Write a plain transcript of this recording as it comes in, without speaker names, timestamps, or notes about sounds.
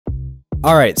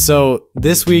Alright, so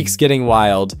this week's getting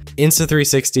wild.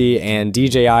 Insta360 and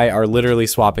DJI are literally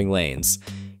swapping lanes.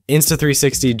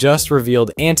 Insta360 just revealed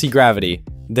Antigravity,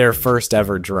 their first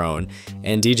ever drone,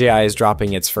 and DJI is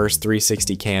dropping its first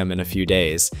 360 cam in a few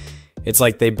days. It's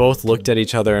like they both looked at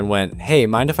each other and went, hey,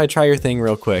 mind if I try your thing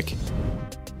real quick?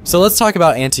 So let's talk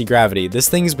about Antigravity. This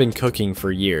thing's been cooking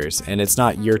for years, and it's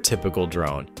not your typical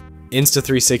drone.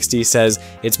 Insta360 says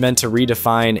it's meant to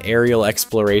redefine aerial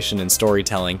exploration and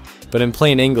storytelling, but in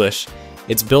plain English,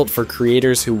 it's built for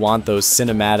creators who want those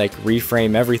cinematic,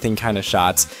 reframe everything kind of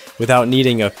shots without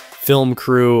needing a film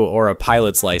crew or a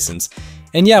pilot's license.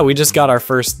 And yeah, we just got our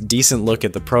first decent look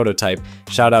at the prototype.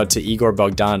 Shout out to Igor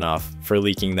Bogdanov for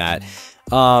leaking that.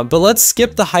 But let's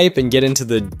skip the hype and get into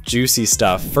the juicy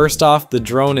stuff. First off, the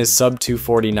drone is sub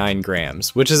 249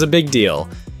 grams, which is a big deal.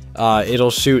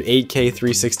 It'll shoot 8K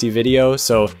 360 video,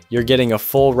 so you're getting a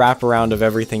full wraparound of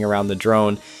everything around the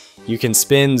drone. You can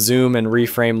spin, zoom, and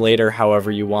reframe later however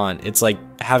you want. It's like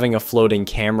having a floating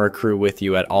camera crew with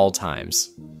you at all times.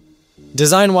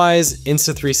 Design-wise,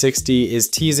 Insta360 is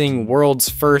teasing world's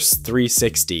first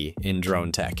 360 in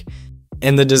drone tech.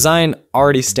 And the design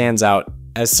already stands out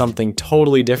as something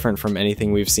totally different from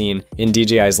anything we've seen in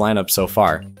DJI's lineup so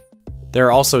far. There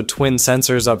are also twin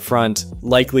sensors up front,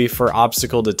 likely for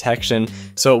obstacle detection,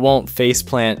 so it won't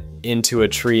faceplant into a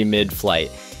tree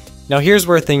mid-flight. Now here's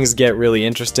where things get really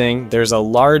interesting. There's a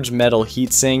large metal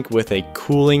heatsink with a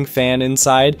cooling fan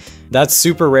inside. That's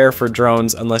super rare for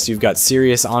drones unless you've got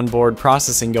serious onboard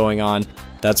processing going on.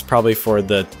 That's probably for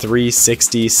the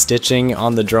 360 stitching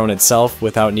on the drone itself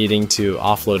without needing to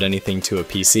offload anything to a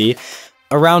PC.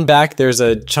 Around back, there's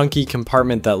a chunky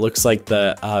compartment that looks like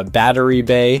the battery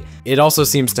bay. It also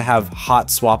seems to have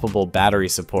hot-swappable battery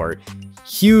support.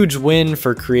 Huge win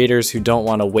for creators who don't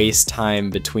want to waste time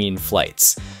between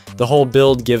flights. The whole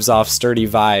build gives off sturdy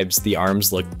vibes. The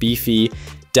arms look beefy,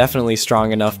 definitely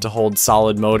strong enough to hold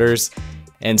solid motors.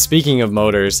 And speaking of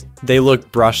motors, they look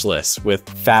brushless with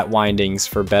fat windings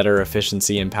for better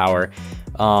efficiency and power.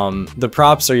 The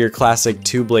props are your classic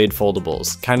two-blade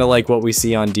foldables, kind of like what we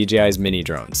see on DJI's mini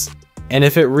drones. And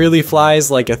if it really flies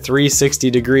like a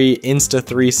 360-degree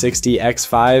Insta360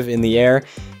 X5 in the air,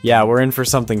 yeah, we're in for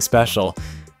something special.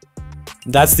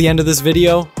 That's the end of this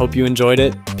video. Hope you enjoyed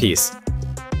it. Peace.